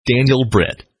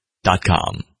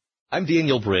DanielBritt.com. I'm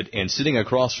Daniel Britt, and sitting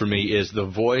across from me is the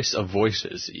voice of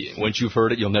voices. Once you've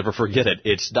heard it, you'll never forget it.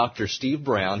 It's Dr. Steve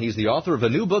Brown. He's the author of a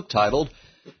new book titled,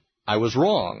 I Was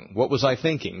Wrong. What Was I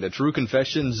Thinking? The True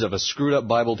Confessions of a Screwed-Up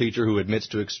Bible Teacher Who Admits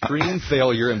to Extreme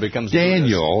Failure and Becomes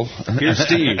Daniel. Here's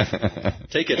Steve.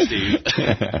 Take it, Steve.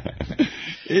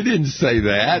 It didn't say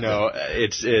that. No,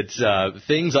 it's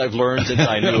things I've learned since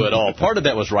I knew it all. Part of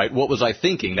that was right. What was I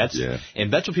thinking?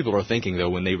 And that's what people are thinking, though,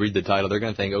 when they read the title. They're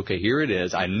going to think, okay, here it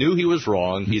is. I knew he was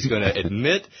wrong. He's going to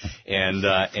admit, and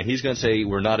he's going to say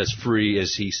we're not as free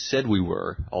as he said we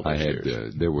were all those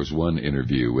years. There was one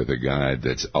interview with a guy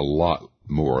that's a lot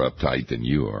more uptight than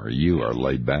you are. You are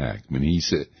laid back. I mean, he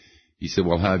said,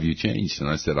 well, how have you changed? And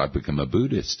I said, I've become a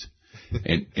Buddhist.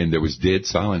 and there was dead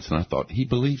silence, and I thought, he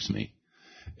believes me.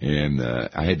 And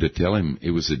I had to tell him it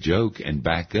was a joke and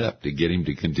back up to get him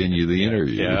to continue the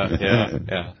interview.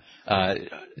 Yeah.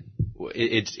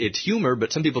 It's humor,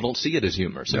 but some people don't see it as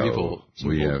humor.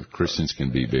 Christians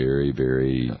can be very,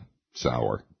 very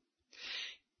sour.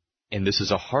 And this is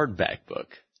a hardback book.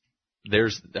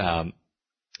 Have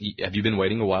you been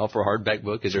waiting a while for a hardback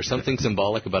book? Is there something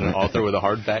symbolic about an author with a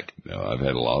hardback? No, I've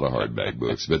had a lot of hardback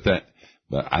books,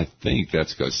 but I think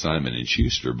that's because Simon and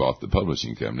Schuster bought the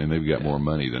publishing company, and they've got more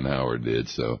money than Howard did,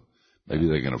 so maybe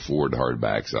they can afford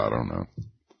hardbacks. I don't know.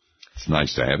 It's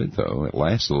nice to have it, though. It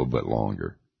lasts a little bit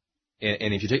longer.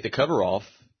 And if you take the cover off,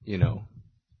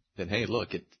 then hey,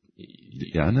 look,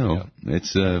 Yeah, I know. Yeah.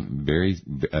 It's a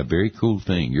very cool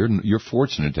thing. You're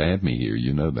fortunate to have me here.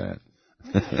 You know that.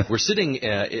 We're sitting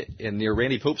near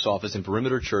Randy Pope's office in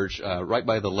Perimeter Church, right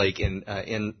by the lake, in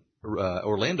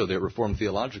Orlando, there at Reformed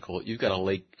Theological. You've got a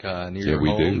lake near your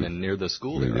home and near the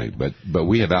school there, right? But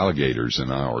we have alligators in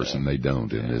ours, and they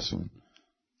don't in this one.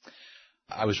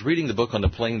 I was reading the book on the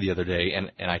plane the other day,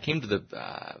 and I came to the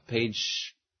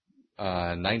page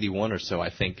 91 or so,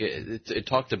 I think. It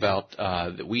talked about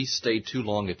that we stay too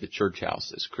long at the church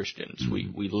house as Christians.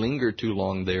 Mm-hmm. We linger too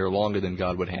long there, longer than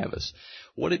God would have us.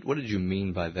 What did you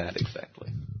mean by that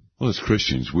exactly? Well, as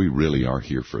Christians, we really are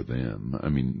here for them. I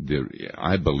mean,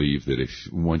 I believe that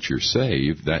once you're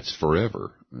saved, that's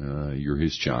forever. You're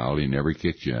His child. He never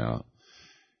kicked you out.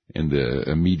 And the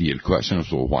immediate question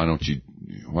is, well, why don't you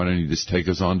just take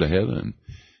us on to heaven?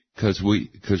 Because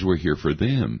we're here for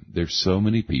them. There's so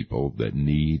many people that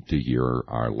need to hear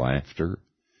our laughter,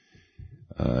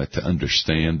 to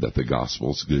understand that the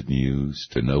gospel's good news,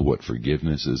 to know what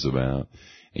forgiveness is about.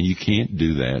 And you can't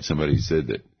do that. Somebody said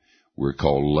that we're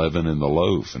called leaven in the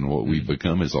loaf, and what we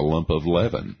become is a lump of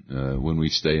leaven when we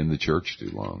stay in the church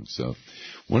too long. So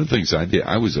one of the things I did,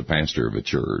 I was a pastor of a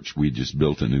church. We just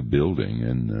built a new building,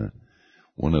 and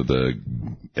one of the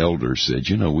elders said,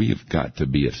 we have got to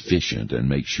be efficient and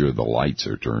make sure the lights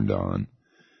are turned on.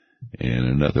 And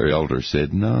another elder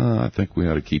said, no, I think we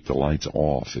ought to keep the lights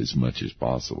off as much as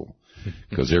possible,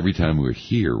 because every time we're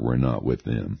here, we're not with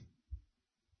them.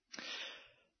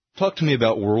 Talk to me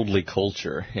about worldly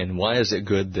culture, and why is it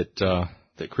good that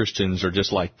Christians are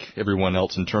just like everyone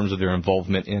else in terms of their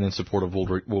involvement in and support of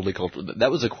worldly culture? That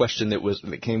was a question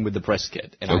that came with the press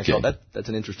kit, and I thought that's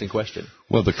an interesting question.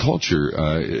 Well, the culture,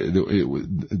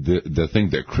 the thing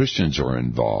that Christians are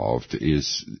involved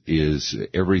is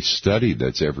every study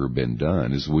that's ever been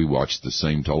done is we watch the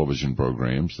same television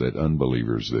programs that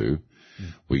unbelievers do.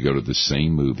 We go to the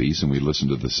same movies and we listen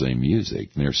to the same music.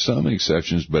 And there's some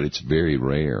exceptions, but it's very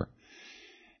rare.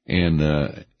 And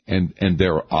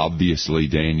there are obviously,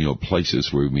 Daniel,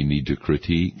 places where we need to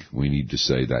critique. We need to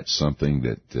say that's something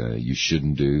that you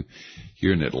shouldn't do.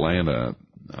 Here in Atlanta,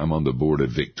 I'm on the board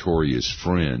of Victoria's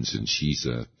Friends, and she's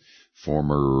a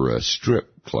former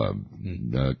strip club,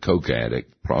 coke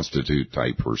addict, prostitute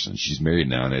type person. She's married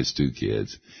now and has 2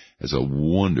 kids, has a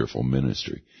wonderful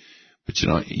ministry. But,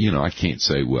 I can't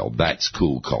say, well, that's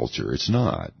cool culture. It's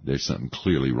not. There's something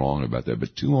clearly wrong about that.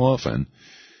 But too often,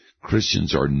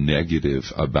 Christians are negative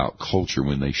about culture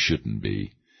when they shouldn't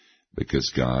be,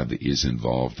 because God is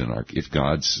involved in if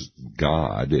God's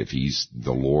God, if He's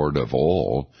the Lord of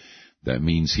all, that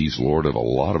means He's Lord of a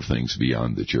lot of things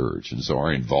beyond the church. And so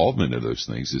our involvement in those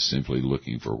things is simply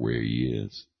looking for where He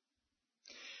is.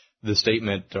 The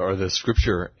statement or the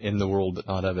scripture, in the world but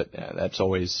not of it, that's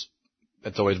always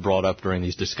brought up during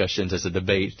these discussions as a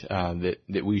debate,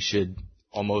 that we should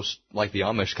almost, like the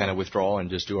Amish, kind of withdraw and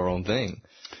just do our own thing.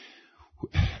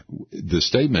 The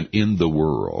statement "in the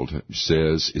world"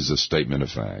 is a statement of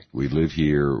fact. We live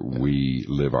here. We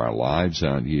live our lives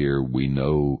out here. We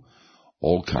know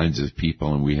all kinds of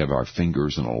people, and we have our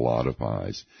fingers in a lot of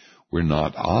pies. We're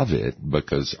not of it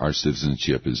because our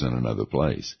citizenship is in another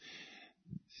place.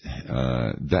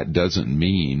 that doesn't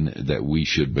mean that we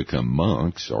should become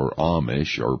monks or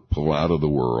Amish or pull out of the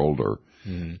world or,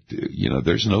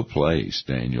 there's no place,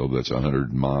 Daniel, that's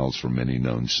 100 miles from any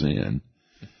known sin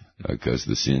because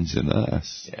the sin's in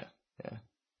us. Yeah.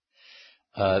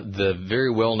 The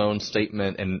very well-known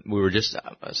statement, and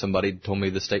somebody told me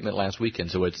the statement last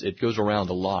weekend, so it goes around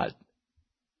a lot.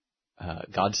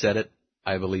 God said it,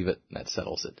 I believe it, and that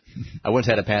settles it. I once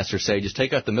had a pastor say, just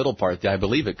take out the middle part, I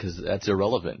believe it, because that's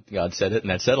irrelevant. God said it, and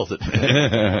that settles it.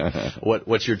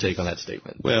 What's your take on that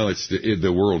statement? Well,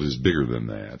 the world is bigger than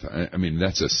that. I mean,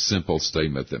 that's a simple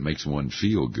statement that makes one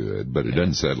feel good, but it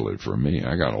doesn't settle it for me.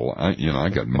 I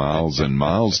got miles and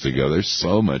miles to go. There's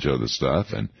so much other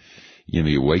stuff, and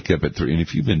you wake up at 3, and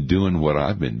if you've been doing what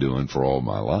I've been doing for all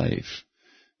my life,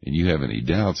 and you have any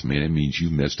doubts, man, it means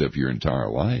you've messed up your entire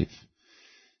life.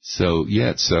 So,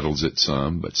 yeah, it settles it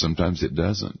some, but sometimes it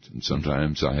doesn't. And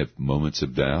sometimes I have moments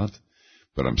of doubt,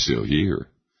 but I'm still here.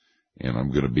 And I'm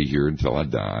going to be here until I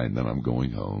die, and then I'm going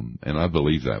home. And I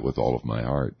believe that with all of my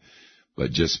heart.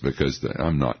 But just because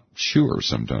I'm not sure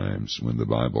sometimes when the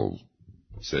Bible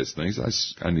says things,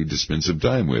 I need to spend some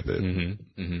time with it.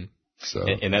 Mm-hmm, mm-hmm. So,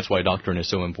 and that's why doctrine is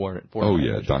so important. Oh,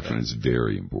 yeah, doctrine is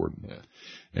very important. Yeah.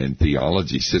 And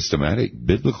theology, systematic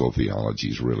biblical theology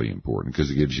is really important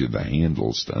because it gives you the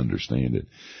handles to understand it.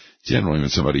 Generally, when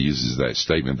somebody uses that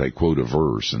statement, they quote a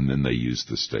verse and then they use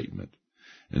the statement.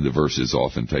 And the verse is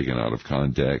often taken out of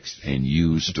context and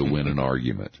used to win an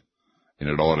argument. And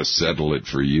it ought to settle it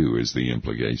for you is the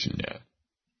implication. Yeah.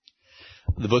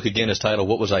 The book, again, is titled,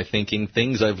 What Was I Thinking?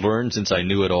 Things I've Learned Since I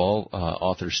Knew It All.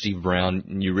 Author Steve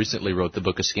Brown. You recently wrote the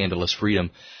book of Scandalous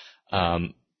Freedom.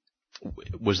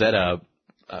 Was that a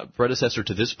predecessor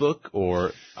to this book,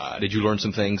 or did you learn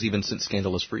some things even since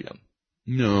Scandalous Freedom?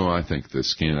 No, I think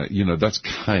that's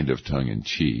kind of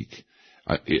tongue-in-cheek.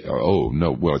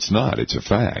 Well, it's not. It's a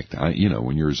fact.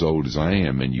 When you're as old as I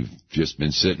am and you've just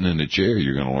been sitting in a chair,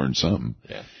 you're going to learn something.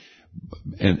 Yeah.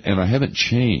 And I haven't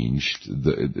changed,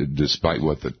 despite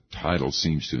what the title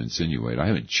seems to insinuate, I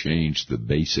haven't changed the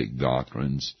basic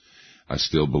doctrines. I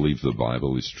still believe the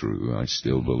Bible is true. I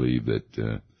still believe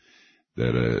that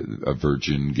a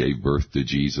virgin gave birth to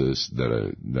Jesus,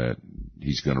 that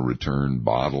he's going to return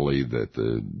bodily, that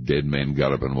the dead man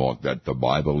got up and walked, that the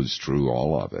Bible is true,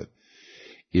 all of it.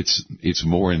 It's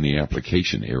more in the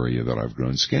application area that I've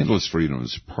grown. Scandalous Freedom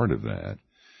is part of that.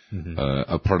 Mm-hmm.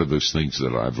 A part of those things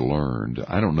that I've learned.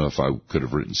 I don't know if I could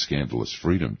have written Scandalous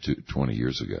Freedom 20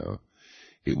 years ago.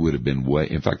 It would have been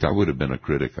in fact, I would have been a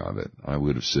critic of it. I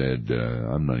would have said,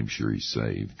 I'm not even sure he's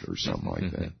saved or something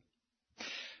like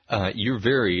that. You're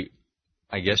very,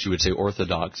 I guess you would say,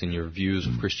 orthodox in your views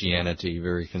of Christianity,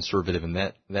 very conservative in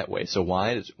that way. So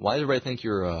why does everybody think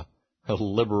you're a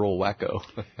liberal wacko?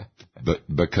 But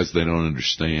because they don't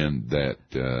understand that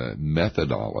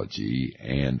methodology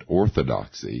and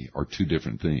orthodoxy are two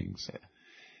different things.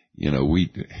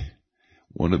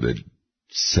 One of the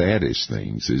saddest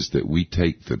things is that we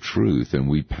take the truth and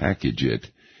we package it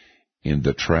in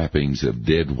the trappings of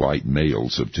dead white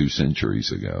males of 2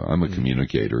 centuries ago. I'm a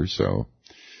communicator,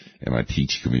 and I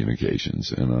teach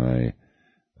communications, and I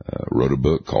wrote a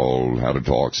book called How to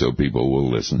Talk So People Will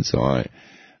Listen.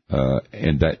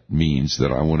 And that means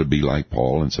that I want to be like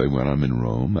Paul and say, when I'm in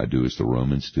Rome, I do as the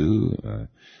Romans do.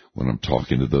 When I'm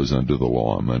talking to those under the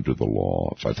law, I'm under the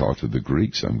law. If I talk to the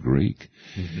Greeks, I'm Greek.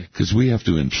 Because we have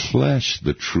to enflesh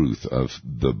the truth of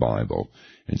the Bible.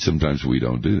 And sometimes we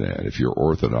don't do that. If you're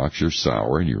orthodox, you're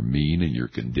sour and you're mean and you're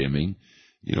condemning.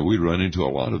 We run into a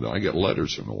lot of that. I get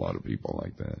letters from a lot of people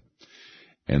like that.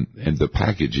 And the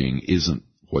packaging isn't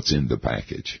what's in the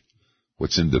package.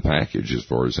 What's in the package, as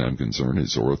far as I'm concerned,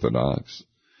 is orthodox,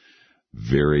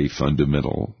 very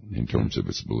fundamental in terms of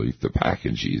its belief. The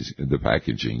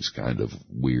packaging's kind of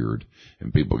weird,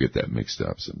 and people get that mixed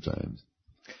up sometimes.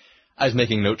 I was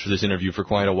making notes for this interview for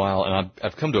quite a while, and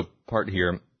I've come to a part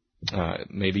here.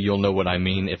 Maybe you'll know what I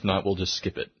mean. If not, we'll just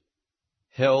skip it.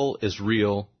 Hell is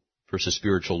real versus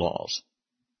spiritual laws.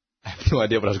 I have no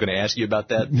idea what I was going to ask you about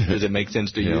that. Does it make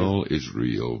sense to you? Hell is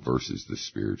real versus the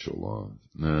spiritual laws.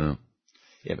 No.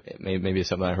 Yeah, maybe it's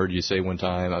something I heard you say one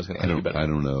time. I was going to ask you about it. I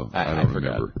don't know. I don't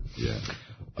remember. Yeah.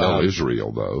 Hell is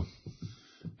real, though.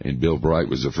 And Bill Bright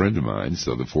was a friend of mine,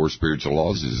 so the 4 spiritual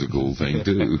laws is a cool thing,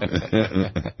 too.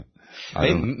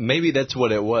 Maybe that's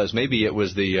what it was. Maybe it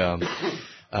was the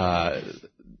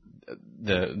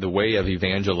way of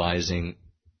evangelizing.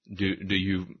 Do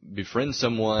you befriend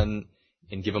someone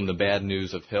and give them the bad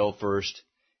news of hell first,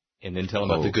 and then tell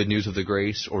them about the good news of the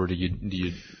grace, or do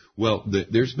you? Well,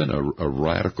 there's been a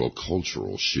radical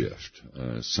cultural shift.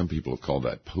 Some people have called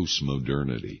that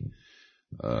postmodernity.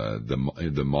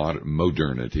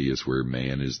 Modernity is where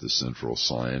man is the central,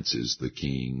 science is the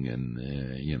king,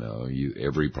 and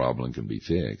every problem can be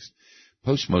fixed.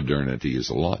 Postmodernity is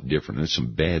a lot different. There's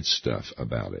some bad stuff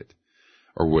about it,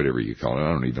 or whatever you call it.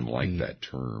 I don't even like that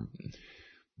term.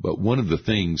 But one of the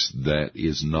things that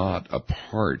is not a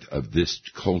part of this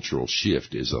cultural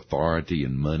shift is authority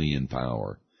and money and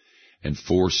power. And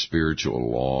 4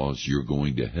 spiritual laws, you're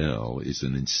going to hell, is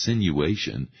an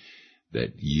insinuation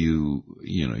that you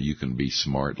can be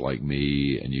smart like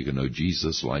me, and you can know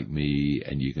Jesus like me,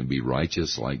 and you can be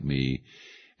righteous like me.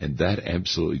 And that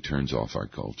absolutely turns off our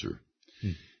culture.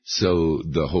 So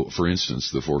for instance,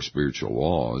 the 4 spiritual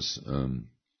laws,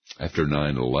 after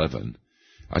 9/11,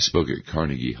 I spoke at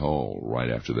Carnegie Hall right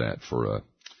after that for a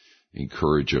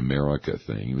Encourage America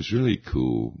thing. It was really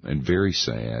cool and very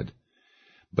sad.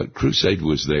 But Crusade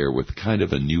was there with kind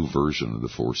of a new version of the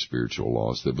 4 spiritual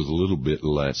laws that was a little bit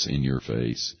less in your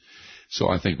face. So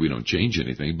I think we don't change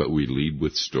anything, but we lead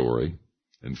with story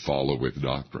and follow with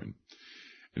doctrine.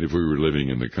 And if we were living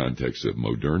in the context of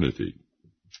modernity,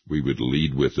 we would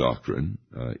lead with doctrine,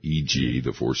 e.g.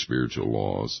 the 4 spiritual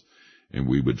laws, and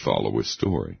we would follow with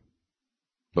story.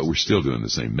 But we're still doing the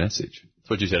same message. That's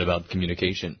what you said about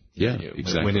communication. Yeah,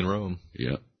 exactly. When in Rome.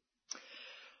 Yeah.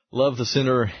 Love the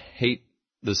sinner, hate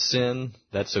the sin.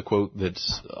 That's a quote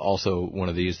that's also one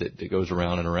of these that goes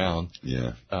around and around.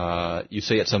 Yeah. You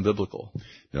say it's unbiblical.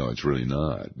 No, it's really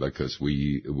not, because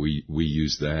we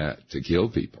use that to kill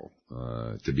people,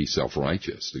 to be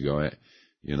self-righteous, to go,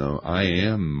 I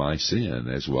am my sin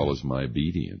as well as my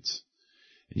obedience.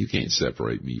 And you can't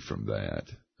separate me from that.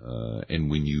 And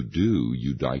when you do,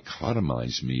 you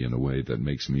dichotomize me in a way that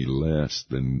makes me less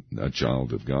than a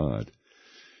child of God.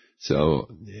 So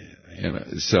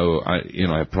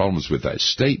I have problems with that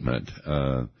statement.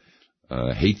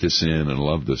 Hate the sin and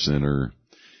love the sinner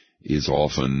is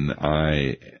often,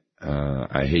 I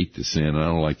hate the sin and I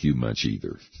don't like you much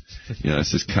either.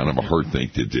 It's just kind of a hard thing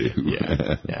to do.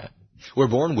 Yeah. We're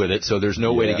born with it, so there's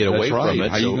no way to get away from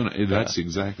it. That's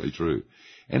exactly true.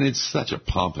 And it's such a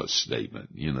pompous statement,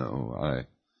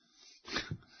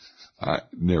 I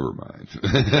never mind.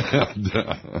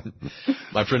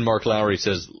 My friend Mark Lowry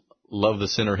says, love the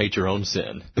sinner, hate your own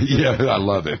sin. Yeah, I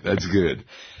love it. That's good.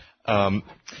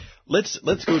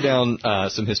 Let's go down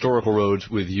some historical roads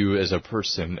with you as a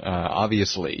person.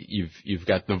 Obviously, you've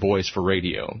got the voice for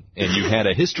radio, and you've had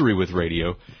a history with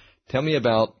radio. Tell me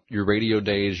about your radio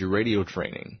days, your radio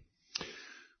training.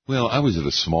 Well, I was at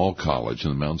a small college in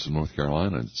the mountains of North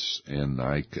Carolina, and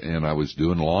I was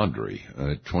doing laundry,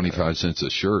 25 cents a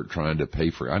shirt, trying to pay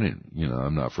for.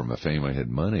 I'm not from a family that had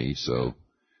money, so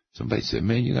somebody said,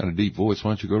 "Man, you got a deep voice.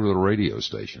 Why don't you go to the radio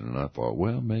station?" And I thought,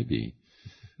 well, maybe.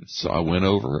 So I went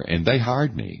over, and they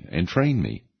hired me and trained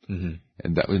me, and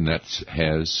that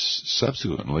has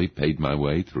subsequently paid my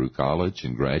way through college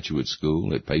and graduate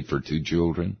school. It paid for 2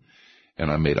 children,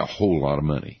 and I made a whole lot of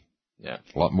money. Yeah.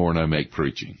 A lot more than I make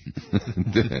preaching.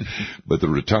 But the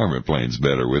retirement plan's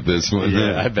better with this one.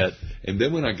 Yeah, I bet. And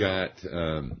then when I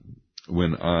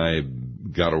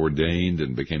got ordained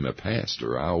and became a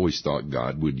pastor, I always thought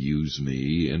God would use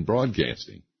me in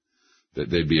broadcasting, that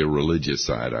there'd be a religious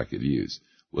side I could use.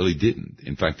 Well, he didn't.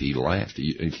 In fact, he laughed.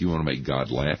 If you want to make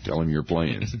God laugh, tell him your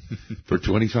plans. For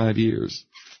 25 years.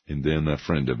 And then a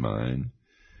friend of mine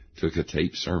took a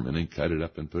taped sermon and cut it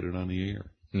up and put it on the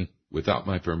air. Without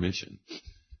my permission.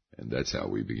 And that's how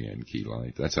we began Key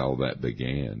Light. That's how that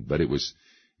began. But it was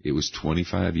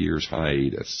 25 years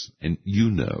hiatus. And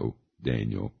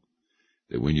Daniel,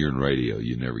 that when you're in radio,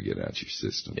 you never get out your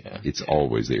system. Yeah. It's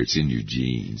always there. It's in your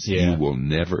genes. Yeah. You will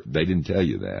never, they didn't tell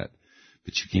you that,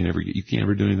 but you can't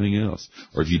ever do anything else.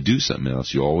 Or if you do something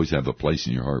else, you always have a place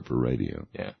in your heart for radio.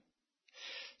 Yeah.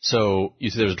 So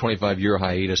you said there was a 25-year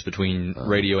hiatus between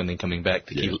radio and then coming back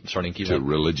to starting Key Light? To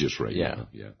religious radio.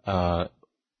 Yeah.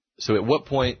 So at what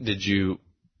point did you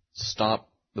stop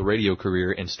the radio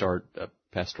career and start a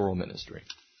pastoral ministry?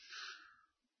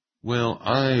 Well,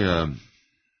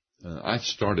 I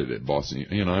started at Boston.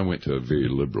 I went to a very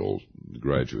liberal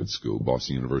graduate school,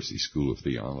 Boston University School of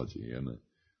Theology, and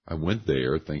I went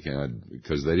there thinking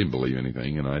because they didn't believe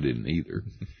anything and I didn't either.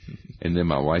 And then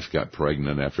my wife got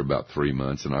pregnant after about 3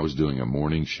 months, and I was doing a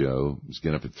morning show. I was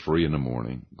getting up at 3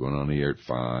 a.m, going on the air at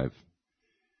 5,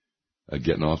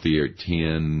 getting off the air at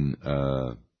 10,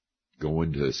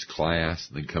 going to class,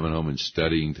 and then coming home and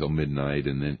studying till midnight.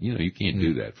 And then, you can't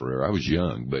do that forever. I was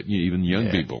young, but even young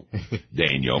people,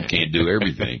 Daniel, can't do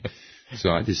everything.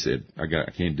 So I just said, I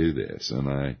can't do this. And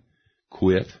I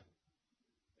quit.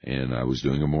 And I was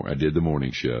I did the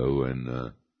morning show,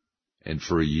 and And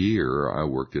for a year, I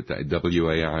worked at the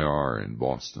WAIR in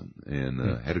Boston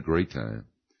and had a great time.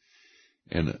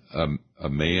 And a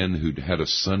man who'd had a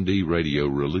Sunday radio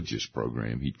religious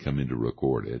program, he'd come in to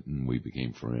record it, and we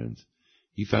became friends.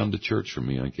 He found a church for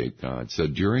me on Cape Cod. So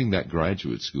during that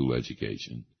graduate school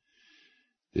education,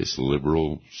 this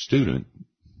liberal student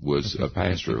was a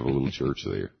pastor of a little church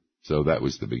there. So that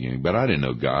was the beginning. But I didn't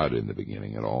know God in the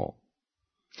beginning at all.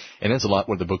 And that's a lot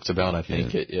what the book's about, I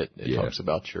think. Yeah. It talks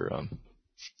about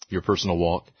your personal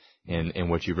walk and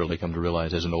what you've really come to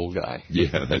realize as an old guy.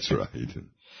 Yeah, that's right.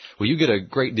 Well, you get a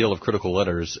great deal of critical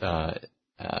letters.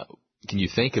 Can you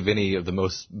think of any of the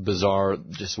most bizarre,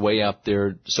 just way out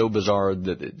there, so bizarre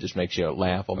that it just makes you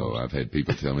laugh almost? Oh, I've had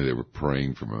people tell me they were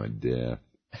praying for my death.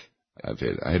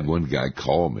 I had one guy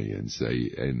call me and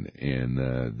say, and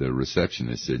the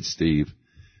receptionist said, "Steve,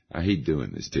 I hate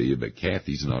doing this to you, but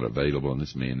Kathy's not available, and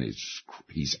this man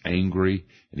he's angry,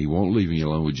 and he won't leave me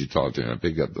alone. Would you talk to him?" I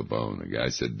picked up the phone. The guy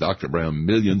said, "Dr. Brown,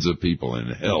 millions of people in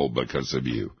hell because of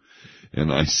you."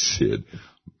 And I said,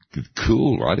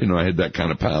 "Cool, I didn't know I had that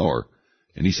kind of power."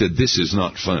 And he said, "This is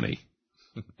not funny."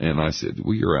 And I said,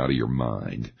 "Well, you're out of your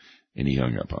mind." And he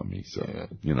hung up on me. So,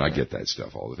 I get that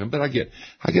stuff all the time. But I get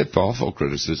thoughtful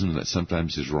criticism that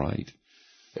sometimes is right.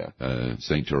 Yeah.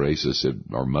 St. Teresa said,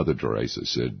 or Mother Teresa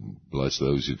said, "Bless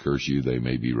those who curse you, they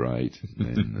may be right."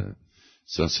 And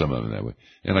so some of them that way.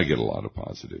 And I get a lot of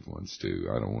positive ones, too.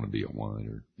 I don't want to be a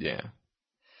whiner. Yeah.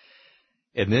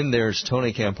 And then there's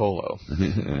Tony Campolo.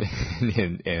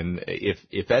 and if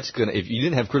you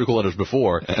didn't have critical letters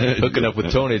before, hooking up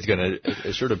with Tony is gonna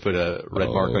sort of put a red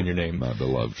mark on your name. My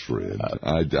beloved friend.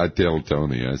 I tell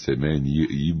Tony, I say, "Man,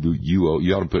 you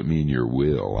ought to put me in your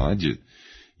will. I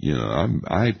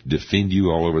defend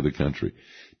you all over the country."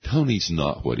 Tony's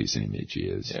not what his image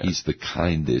is. Yeah. He's the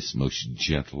kindest, most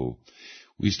gentle.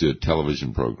 We used to do a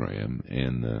television program,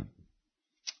 and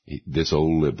this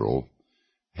old liberal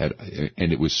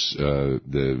and it was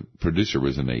the producer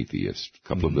was an atheist. A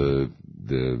couple of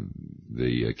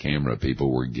the camera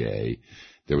people were gay.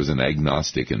 There was an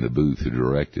agnostic in the booth who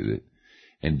directed it.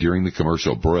 And during the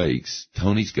commercial breaks,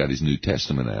 Tony's got his New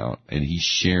Testament out, and he's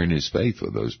sharing his faith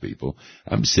with those people.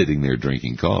 I'm sitting there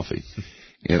drinking coffee.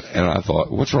 And I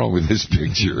thought, what's wrong with this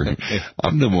picture?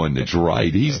 I'm the one that's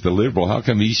right. He's the liberal. How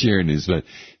come he's sharing his faith?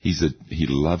 He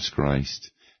loves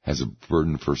Christ, has a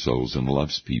burden for souls, and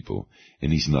loves people.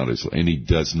 And and he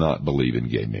does not believe in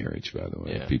gay marriage, by the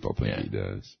way. Yeah. People think he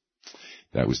does.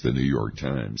 That was the New York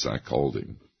Times. I called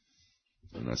him.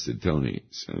 And I said, "Tony,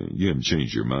 you haven't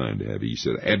changed your mind, have you?" He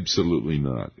said, "Absolutely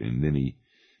not." And then he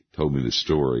told me the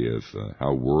story of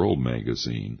how World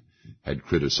Magazine had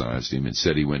criticized him and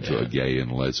said he went to a gay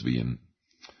and lesbian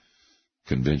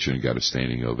convention and got a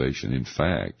standing ovation. In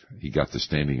fact, he got the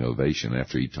standing ovation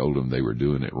after he told them they were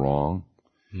doing it wrong.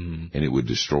 And it would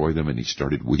destroy them, and he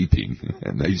started weeping,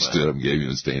 and they stood up and gave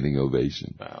him a standing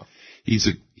ovation. Wow. He's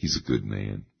a good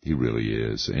man. He really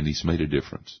is, and he's made a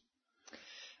difference.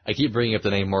 I keep bringing up the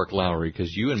name Mark Lowry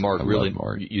because you and Mark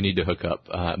you need to hook up.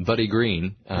 Buddy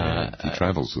Green. He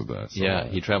travels with us. Yeah,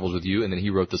 he travels with you, and then he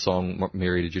wrote the song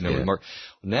 "Mary, Did You Know" with Mark.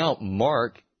 Now,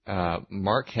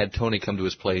 Mark had Tony come to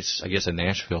his place, I guess in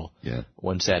Nashville,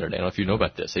 one Saturday. I don't know if you know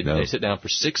about this. They sit down for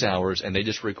 6 hours, and they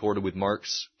just recorded with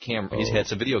Mark's camera. He's had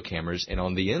some video cameras, and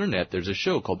on the internet there's a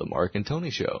show called The Mark and Tony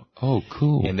Show. Oh,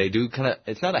 cool. And they do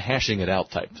it's not a hashing it out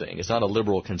type thing. It's not a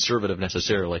liberal conservative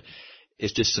necessarily.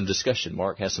 It's just some discussion.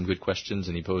 Mark has some good questions,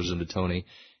 and he poses them to Tony.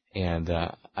 And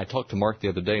I talked to Mark the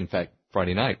other day, in fact,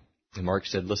 Friday night, and Mark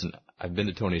said, "Listen, I've been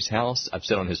to Tony's house. I've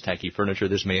sat on his tacky furniture.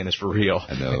 This man is for real."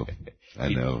 I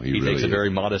know. He really takes a very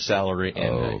modest salary,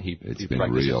 and it's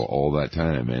been real all that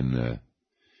time.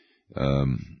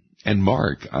 And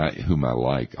Mark, whom I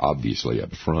like, obviously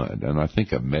up front, and I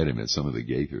think I've met him at some of the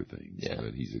Gaither things. Yeah.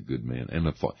 But he's a good man, and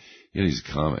he's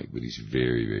a comic, but he's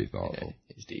very, very thoughtful.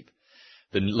 Yeah, he's deep.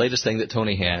 The latest thing that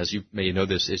Tony has, you may know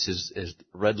this, is his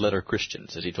Red Letter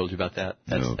Christians. Has he told you about that?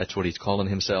 That's what he's calling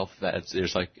himself.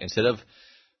 There's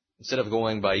instead of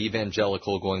going by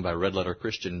evangelical, going by Red Letter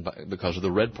Christian because of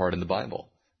the red part in the Bible.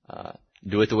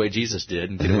 Do it the way Jesus did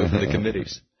and get away from the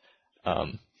committees.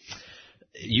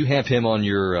 You have him on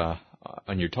your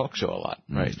talk show a lot,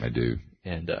 right? I do.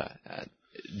 And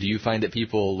do you find that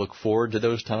people look forward to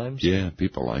those times? Yeah,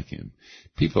 people like him.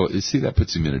 That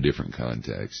puts him in a different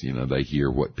context. They hear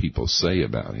what people say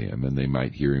about him, and they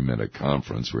might hear him at a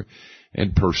conference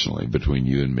and personally, between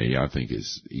you and me, I think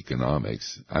his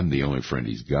economics, I'm the only friend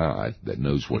he's got that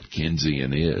knows what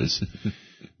Keynesian is,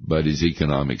 but his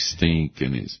economics stink,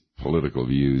 and his political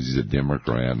views, he's a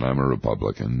Democrat and I'm a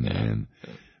Republican,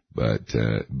 but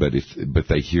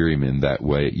they hear him in that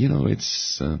way.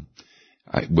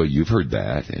 Well, you've heard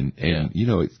that, and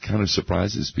it kind of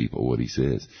surprises people what he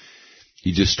says.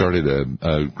 He just started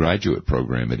a graduate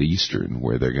program at Eastern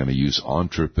where they're going to use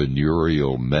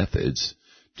entrepreneurial methods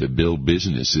to build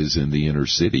businesses in the inner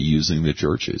city using the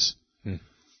churches.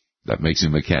 That makes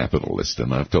him a capitalist,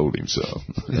 and I've told him so.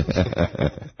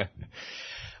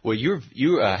 Well,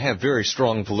 you have very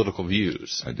strong political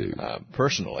views. I do.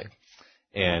 Personally.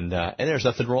 And there's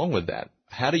nothing wrong with that.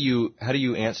 How do you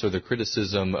answer the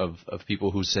criticism of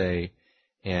people who say,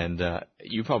 and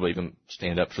you probably even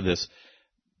stand up for this,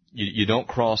 you don't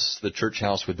cross the church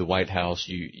house with the White House.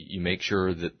 You make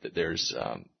sure that there's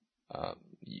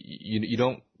you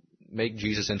don't make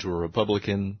Jesus into a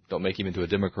Republican, don't make him into a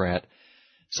Democrat.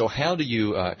 So how do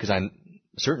you, because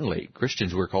certainly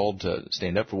Christians, we're called to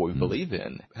stand up for what we believe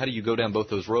in. How do you go down both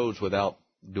those roads without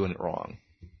doing it wrong?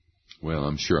 Well,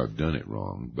 I'm sure I've done it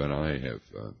wrong, but I have,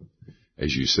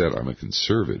 as you said, I'm a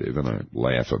conservative, and I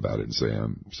laugh about it and say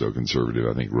I'm so conservative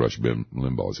I think Rush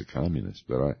Limbaugh is a communist.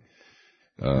 But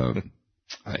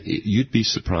you'd be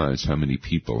surprised how many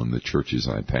people in the churches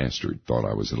I pastored thought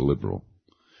I was a liberal,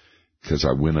 because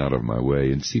I went out of my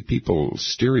way. And see, people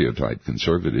stereotype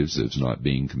conservatives as not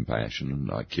being compassionate and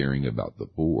not caring about the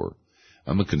poor.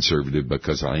 I'm a conservative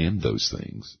because I am those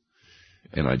things.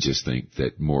 And I just think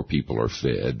that more people are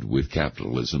fed with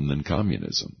capitalism than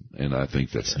communism. And I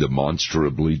think that's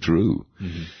demonstrably true.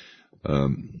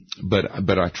 Mm-hmm.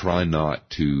 But I try not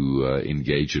to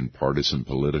engage in partisan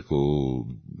political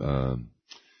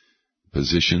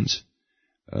positions.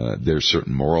 There are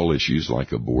certain moral issues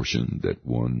like abortion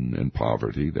and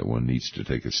poverty that one needs to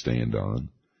take a stand on.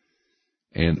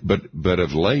 But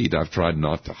of late, I've tried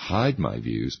not to hide my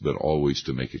views, but always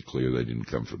to make it clear they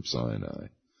didn't come from Sinai.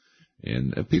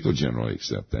 And people generally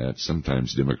accept that.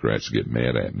 Sometimes Democrats get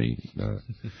mad at me.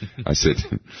 I said,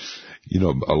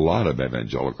 a lot of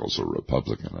evangelicals are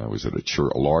Republican. I was at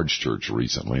a large church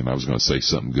recently, and I was going to say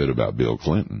something good about Bill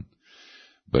Clinton.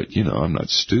 But, I'm not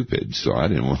stupid, so I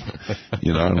didn't want, I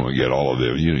don't want to get all of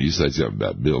them. You say something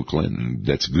about Bill Clinton,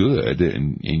 that's good,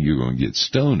 and you're going to get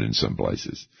stoned in some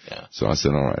places. Yeah. So I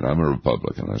said, all right, I'm a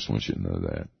Republican. I just want you to know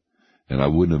that. And I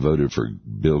wouldn't have voted for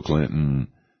Bill Clinton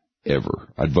ever.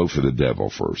 I'd vote for the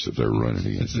devil first if they were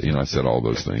running against it. I said all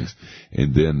those things.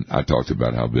 And then I talked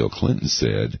about how Bill Clinton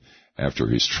said after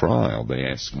his trial,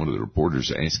 one of the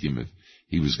reporters asked him if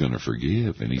he was going to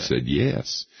forgive, and he said,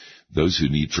 yes. Those who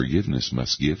need forgiveness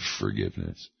must give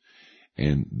forgiveness.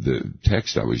 And the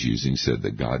text I was using said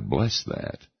that God blessed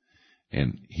that.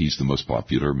 And he's the most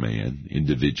popular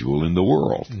individual in the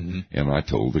world. Mm-hmm. And I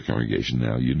told the congregation,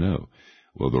 now you know.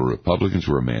 Well, the Republicans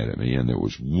were mad at me, and there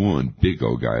was one big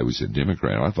old guy who was a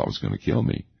Democrat I thought was going to kill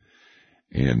me.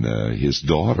 And his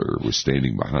daughter was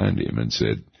standing behind him and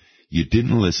said, you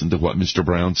didn't listen to what Mr.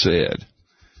 Brown said.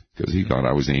 Because he thought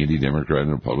I was anti-Democrat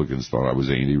and Republicans thought I was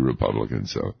anti-Republican.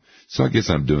 So I guess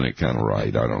I'm doing it kind of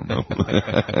right. I don't know.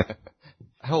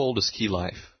 How old is Key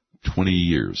Life? 20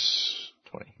 years.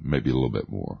 20. Maybe a little bit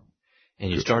more.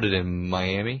 And you started in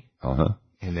Miami? Uh-huh.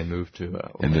 And then moved to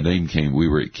and the name we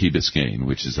were at Key Biscayne,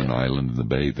 which is an island in the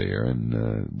bay there,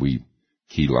 and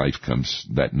Key Life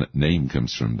that name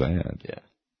comes from that.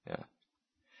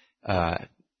 Yeah.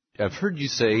 I've heard you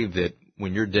say that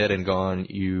when you're dead and gone,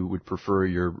 you would prefer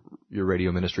your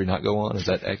radio ministry not go on. Is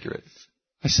that accurate?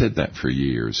 I said that for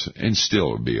years, and still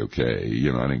it would be okay.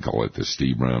 I didn't call it the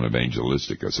Steve Brown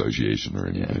Evangelistic Association or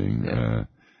anything.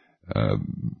 Yeah.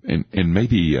 And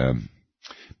maybe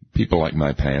people like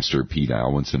my pastor, Pete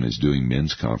Alwinson, is doing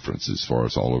men's conferences for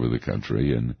us all over the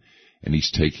country, and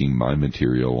he's taking my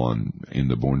material in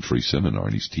the Born Free Seminar,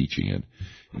 and he's teaching it.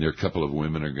 And there are a couple of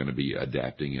women are going to be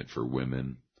adapting it for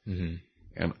women. Mm-hmm.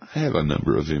 And I have a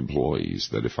number of employees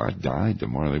that if I died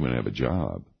tomorrow, they wouldn't have a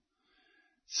job.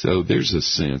 So there's a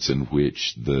sense in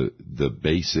which the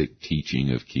basic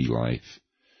teaching of Key Life,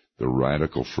 the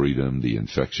radical freedom, the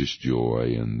infectious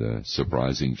joy, and the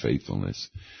surprising faithfulness,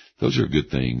 those are good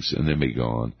things, and they may go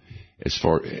on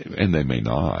and they may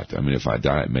not. I mean, if I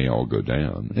die, it may all go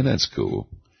down, and that's cool.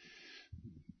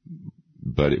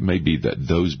 But it may be that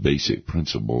those basic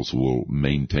principles will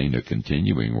maintain a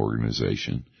continuing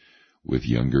organization with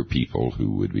younger people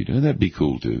who would be doing. That'd be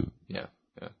cool too. Yeah.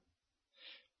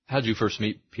 How did you first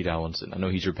meet Pete Alwinson? I know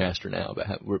he's your pastor now, but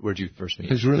where'd you first meet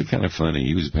him? It was really kind of funny.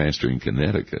 He was a pastor in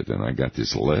Connecticut, and I got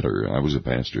this letter. I was a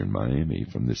pastor in Miami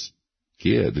from this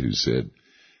kid who said,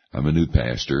 I'm a new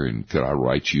pastor, and could I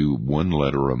write you one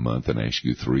letter a month and ask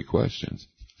you 3 questions?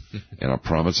 And I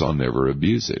promise I'll never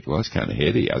abuse it. Well, that's kind of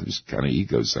heady. I was kind of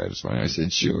ego-satisfying. I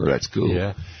said, sure, that's cool.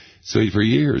 Yeah. So for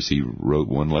years, he wrote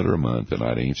 1 letter a month, and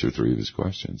I'd answer 3 of his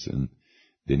questions. And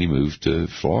then he moved to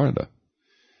Florida.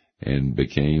 and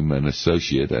became an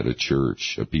associate at a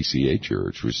church, a PCA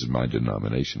church, which is my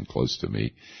denomination close to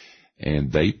me.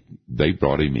 And they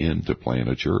brought him in to plant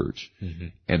a church. Mm-hmm.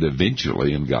 And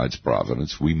eventually, in God's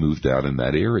providence, we moved out in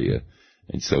that area.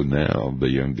 And so now the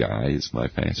young guy is my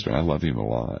pastor. I love him a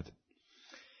lot.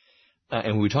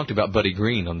 And we talked about Buddy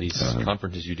Green on these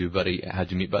conferences you do. Buddy,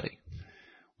 how'd you meet Buddy?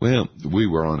 Well, we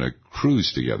were on a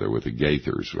cruise together with the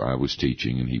Gaithers. I was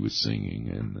teaching and he was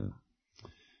singing,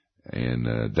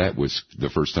 and that was the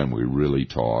first time we really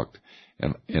talked.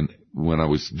 And when I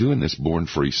was doing this Born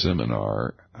Free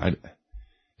seminar,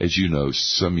 as you know,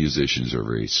 some musicians are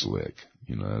very slick.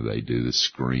 You know, they do the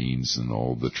screens and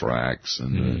all the tracks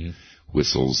and the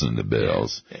whistles and the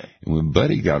bells. Yeah. And when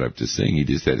Buddy got up to sing, he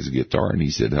just had his guitar and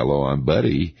he said, "Hello, I'm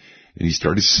Buddy." And he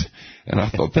started, and I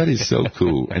thought that is so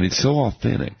cool, and it's so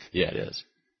authentic. Yeah, it is.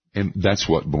 And that's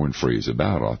what Born Free is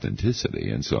about, authenticity.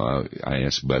 And so I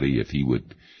asked Buddy if he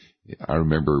would. I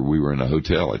remember we were in a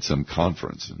hotel at some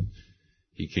conference, and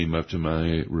he came up to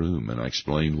my room, and I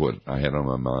explained what I had on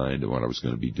my mind and what I was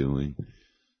going to be doing.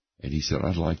 And he said,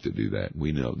 "I'd like to do that."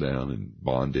 We knelt down and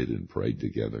bonded and prayed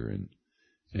together,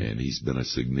 and he's been a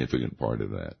significant part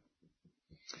of that.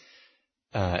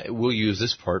 We'll use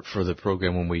this part for the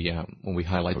program when we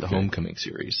highlight the Homecoming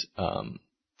series.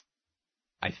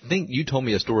 I think you told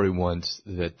me a story once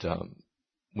that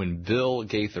when Bill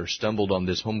Gaither stumbled on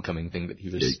this homecoming thing that he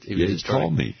was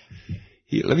called me.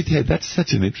 Let me tell you, that's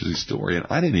such an interesting story, and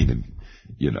I didn't even,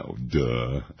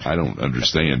 I don't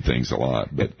understand things a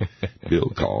lot, but Bill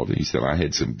called and he said, "I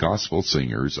had some gospel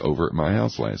singers over at my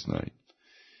house last night."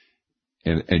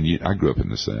 And I grew up in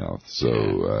the South,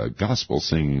 so gospel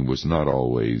singing was not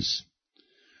always,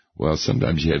 well,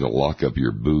 sometimes you had to lock up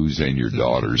your booze and your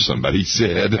daughter, somebody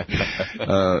said.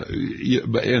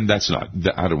 And that's not,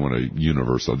 I don't want to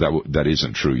universal, that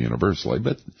isn't true universally,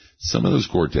 but some of those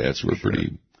quartets were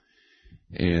pretty,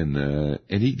 and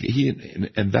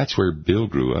that's where Bill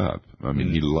grew up. I mean,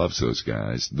 he loves those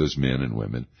guys, those men and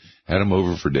women. Had them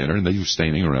over for dinner and they were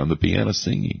standing around the piano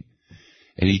singing.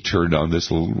 And he turned on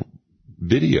this little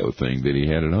video thing that he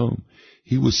had at home.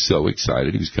 He was so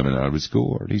excited. He was coming out of his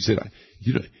gourd. He said,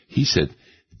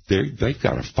 they've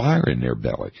got a fire in their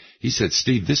belly. He said,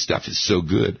 "Steve, this stuff is so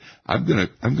good. I'm gonna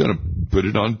put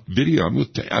it on video.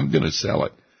 I'm gonna sell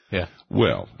it." Yeah.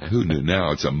 Well, who knew?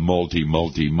 Now it's a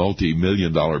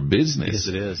multi-million-dollar business. Yes,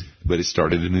 it is. But it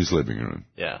started in his living room.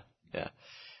 Yeah.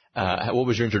 What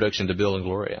was your introduction to Bill and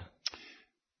Gloria?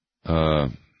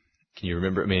 Can you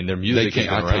remember? I mean, their music came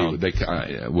around. I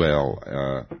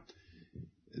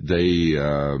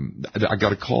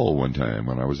got a call one time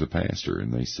when I was a pastor,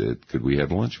 and they said, "Could we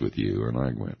have lunch with you?" And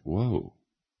I went, "Whoa,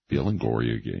 Bill and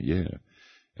Gloria again?" Yeah.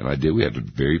 And I did. We had a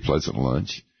very pleasant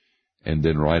lunch. And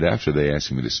then right after, they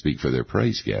asked me to speak for their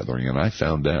praise gathering, and I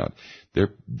found out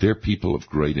they're people of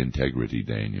great integrity,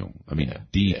 Daniel. I mean,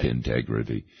 deep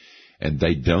integrity. And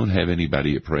they don't have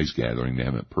anybody at praise gathering they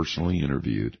haven't personally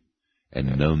interviewed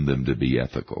and known them to be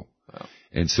ethical. Wow.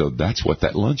 And so that's what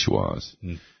that lunch was.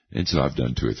 And so I've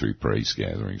done 2 or 3 praise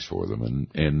gatherings for them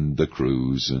and the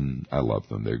crews, and I love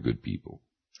them. They're good people.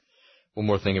 One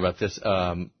more thing about this.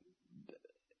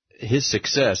 His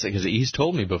success, because he's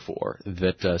told me before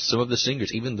that some of the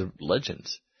singers, even the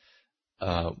legends,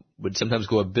 would sometimes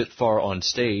go a bit far on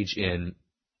stage in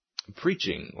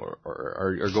preaching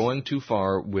or going too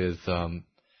far with,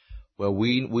 well,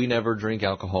 we never drink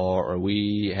alcohol or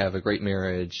we have a great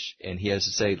marriage. And he has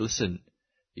to say, listen,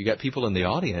 you got people in the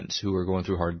audience who are going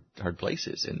through hard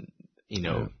places and,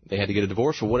 they had to get a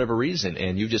divorce for whatever reason,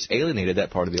 and you just alienated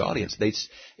that part of the audience. I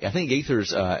think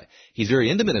Gaither's, he's very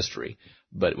into ministry,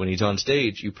 but when he's on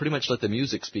stage, you pretty much let the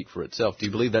music speak for itself. Do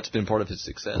you believe that's been part of his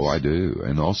success? Oh, I do.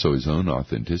 And also his own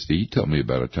authenticity. He told me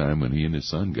about a time when he and his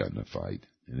son got in a fight,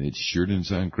 and it sure didn't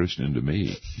sound Christian to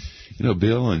me.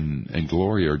 Bill and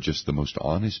Gloria are just the most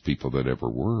honest people that ever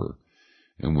were.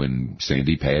 And when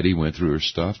Sandy Patty went through her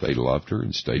stuff, they loved her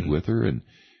and stayed with her, and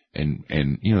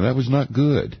that was not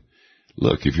good.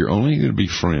 Look, if you're only going to be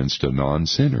friends to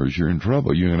non-sinners, you're in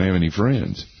trouble. You don't have any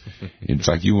friends. In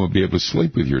fact, you won't be able to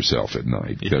sleep with yourself at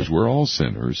night because we're all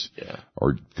sinners. Yeah.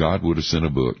 Or God would have sent a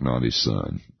book, not his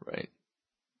son. Right.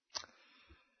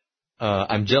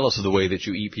 I'm jealous of the way that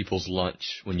you eat people's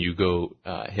lunch when you go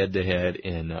head to head.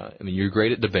 And you're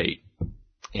great at debate.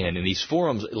 And in these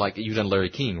forums, like you've done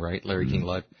Larry King, right? Larry King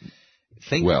Live.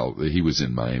 Well, he was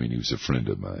in Miami and he was a friend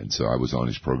of mine, so I was on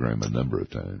his program a number of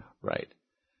times. Right.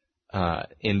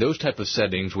 In those type of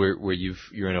settings where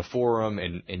you're in a forum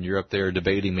and you're up there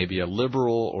debating maybe a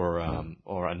liberal or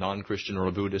a non-Christian or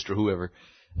a Buddhist or whoever,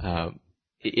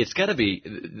 it's got to be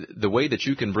the way that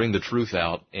you can bring the truth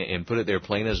out and put it there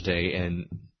plain as day, and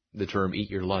the term "eat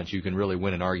your lunch," you can really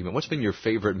win an argument. What's been your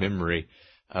favorite memory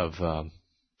of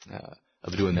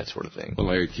doing that sort of thing? Well,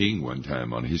 Larry King one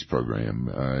time on his program,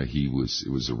 it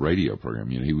was a radio program.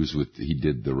 He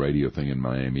did the radio thing in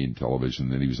Miami and television,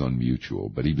 then he was on Mutual,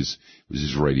 but it was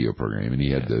his radio program, and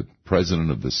he had the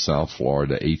president of the South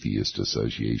Florida Atheist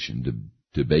Association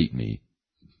debate me.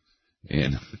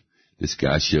 And this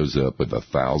guy shows up with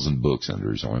 1,000 books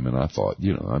under his arm, and I thought,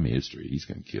 I'm history. He's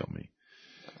going to kill me.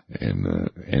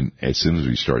 And as soon as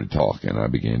we started talking, I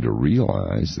began to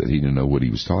realize that he didn't know what he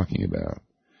was talking about.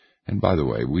 And by the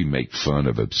way, we make fun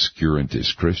of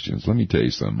obscurantist Christians. Let me tell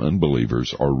you something.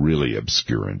 Unbelievers are really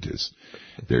obscurantists.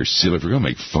 They're silly. If we're going to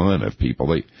make fun of people,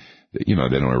 they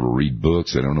don't ever read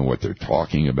books. They don't know what they're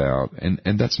talking about. And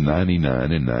that's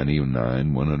 99 and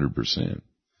 99, 100%.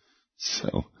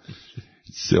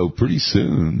 So pretty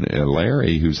soon,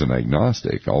 Larry, who's an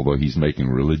agnostic, although he's making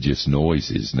religious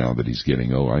noises now that he's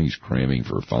getting old, I think he's cramming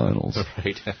for finals.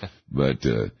 Right. But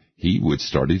he would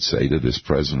start to say to this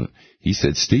president, he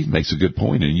said, "Steve makes a good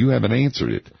point, and you haven't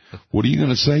answered it. What are you going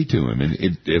to say to him?" And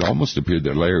it almost appeared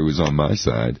that Larry was on my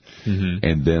side. Mm-hmm.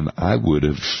 And then I would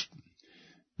have,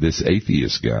 this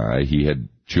atheist guy, he had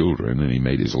children, and he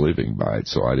made his living by it,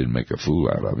 so I didn't make a fool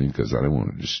out of him because I didn't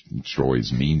want to destroy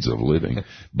his means of living,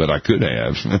 but I could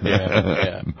have.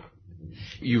 Yeah.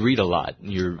 You read a lot.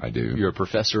 I do. You're a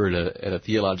professor at a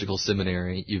theological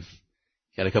seminary. You've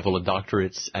got a couple of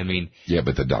doctorates. Yeah,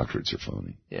 but the doctorates are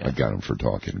phony. Yeah. I got them for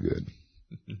talking good.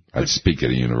 I'd speak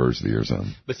at a university or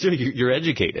something. But still, you're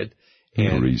educated.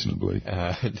 Reasonably.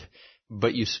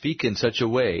 But you speak in such a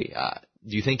way.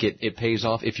 Do you think it pays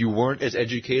off? If you weren't as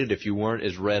educated, if you weren't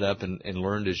as read up and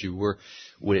learned as you were,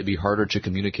 would it be harder to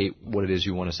communicate what it is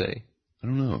you want to say? I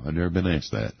don't know. I've never been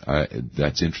asked that.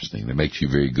 That's interesting. It makes you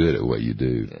very good at what you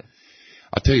do. Yeah.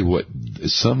 I'll tell you what,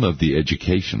 some of the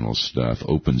educational stuff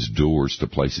opens doors to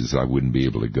places I wouldn't be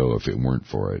able to go if it weren't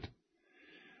for it.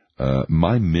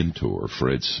 My mentor,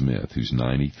 Fred Smith, who's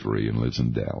 93 and lives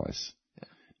in Dallas,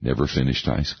 never finished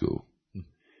high school.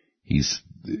 He's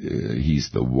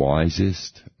the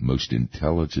wisest, most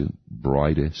intelligent,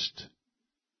 brightest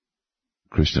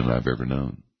Christian I've ever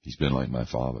known. He's been like my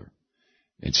father.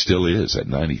 And still is at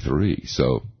 93.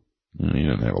 So, he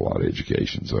doesn't have a lot of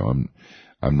education. So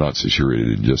I'm not so sure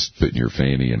it isn't just putting your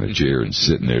fanny in a chair and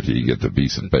sitting there till you get the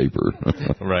piece of paper.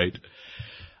 Right.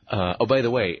 By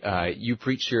the way, you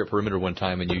preached here at Perimeter one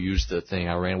time, and you used the thing,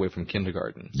 "I ran away from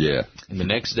kindergarten." Yeah. And the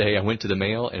next day I went to the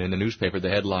mail, and in the newspaper the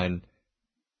headline,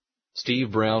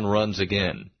 "Steve Brown runs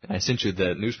again." And I sent you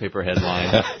the newspaper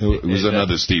headline. It was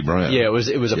another Steve Brown. Yeah, it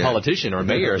was a politician or a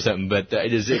mayor or something, but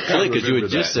it clicked because you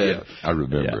had just said. Yeah, I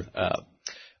remember. Yeah.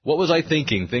 What was I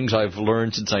thinking? Things I've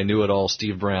learned since I knew it all.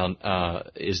 Steve Brown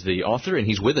is the author, and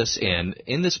he's with us. And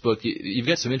in this book, you've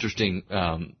got some interesting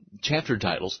chapter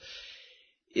titles.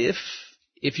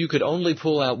 If you could only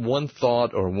pull out one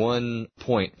thought or one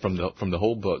point from the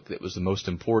whole book that was the most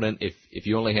important, if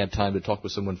you only had time to talk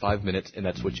with someone 5 minutes and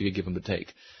that's what you could give them to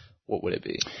take, what would it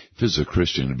be? If as a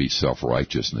Christian to be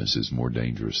self-righteousness is more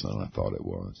dangerous than I thought it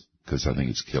was, because I think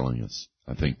it's killing us.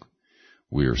 I think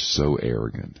we are so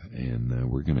arrogant, and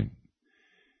we're going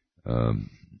to,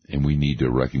 and we need to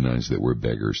recognize that we're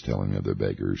beggars telling other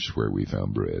beggars where we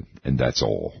found bread, and that's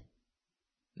all.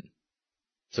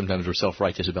 Sometimes we're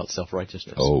self-righteous about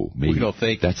self-righteousness. Oh, maybe. We don't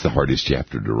think that's the hardest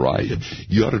chapter to write.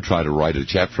 You ought to try to write a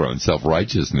chapter on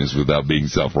self-righteousness without being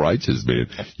self-righteous, man.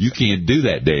 You can't do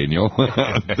that, Daniel.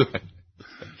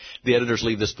 The editors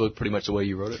leave this book pretty much the way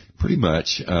you wrote it? Pretty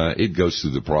much. It goes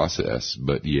through the process,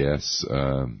 but yes,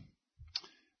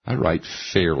 I write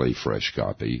fairly fresh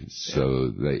copy, so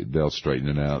they'll straighten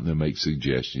it out and they'll make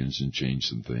suggestions and change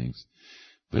some things.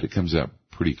 But it comes out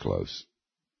pretty close.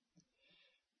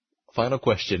 Final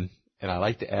question, and I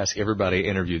like to ask everybody I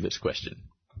interview this question.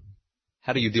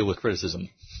 How do you deal with criticism?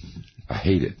 I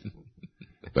hate it,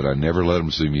 but I never let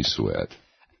them see me sweat.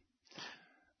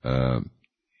 I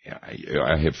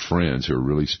have friends who are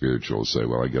really spiritual say,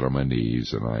 well, I get on my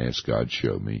knees and I ask God,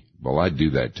 show me. Well, I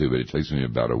do that too, but it takes me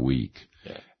about a week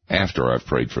after I've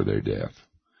prayed for their death.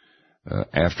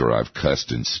 After I've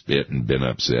cussed and spit and been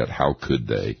upset, how could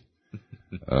they?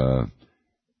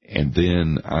 And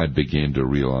then I began to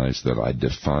realize that I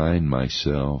define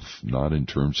myself not in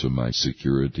terms of my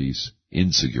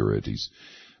insecurities,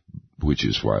 which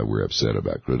is why we're upset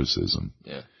about criticism.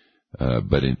 Yeah.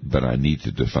 But I need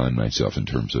to define myself in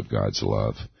terms of God's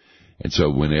love. And so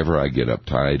whenever I get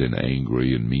uptight and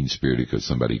angry and mean-spirited because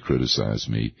somebody criticized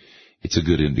me, it's a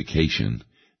good indication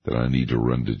that I need to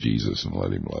run to Jesus and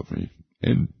let him love me.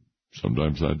 And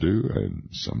sometimes I do, and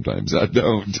sometimes I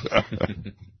don't.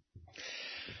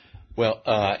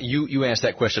 Well, you asked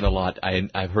that question a lot.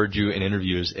 I've heard you in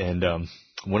interviews, and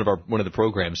one of the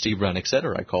programs, Steve Brown,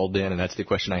 etc. I called in, and that's the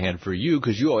question I had for you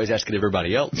because you always ask it of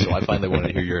everybody else. So I finally wanted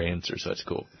to hear your answer. So that's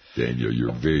cool. Daniel,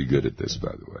 you're very good at this,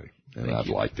 by the way, and I've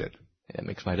liked it. Yeah, it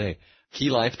makes my day.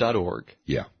 KeyLife.org.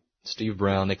 Yeah.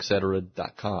 SteveBrown,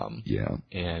 etc.com. Yeah.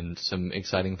 And some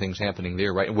exciting things happening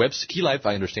there, right? And Key Life,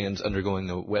 I understand, is undergoing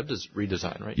a web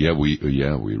redesign, right? Yeah, we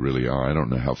really are. I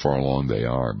don't know how far along they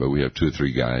are, but we have 2 or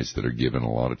 3 guys that are given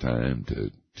a lot of time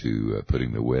to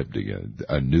putting the web together.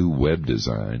 A new web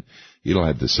design. It'll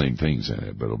have the same things in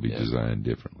it, but it'll be designed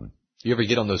differently. You ever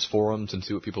get on those forums and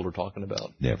see what people are talking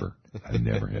about? Never. I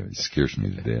never have. It scares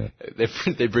me to death.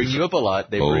 They bring you up a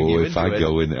lot. They bring you into it. Oh, if I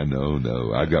go in,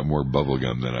 no. I've got more bubble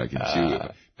gum than I can chew.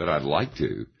 But I'd like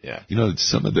to. Yeah. You know,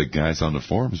 some of the guys on the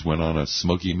forums went on a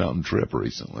Smoky Mountain trip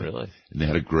recently. Really? And they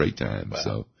had a great time. Wow.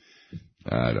 So,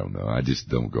 I don't know. I just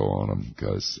don't go on them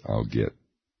because I'll get,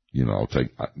 I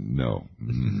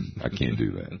can't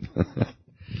do that.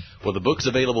 Well, the book's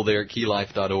available there at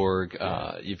KeyLife.org.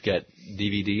 You've got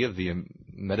DVD of the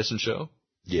medicine show?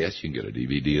 Yes, you can get a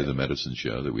DVD of the medicine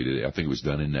show that we did. I think it was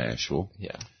done in Nashville.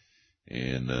 Yeah.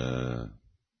 And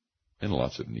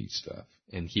lots of neat stuff.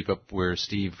 And keep up where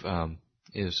Steve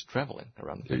is traveling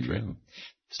around the country. There you go.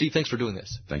 Steve, thanks for doing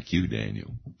this. Thank you,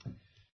 Daniel.